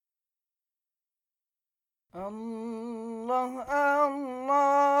الله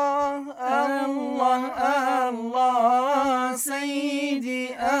الله الله الله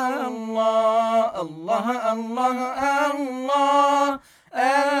سيدي الله الله الله الله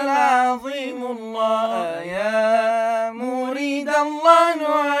العظيم الله يا مريد الله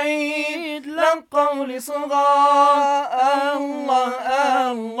نعيد للقول صغار الله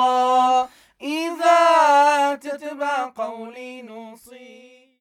الله إذا تتبع قولي نص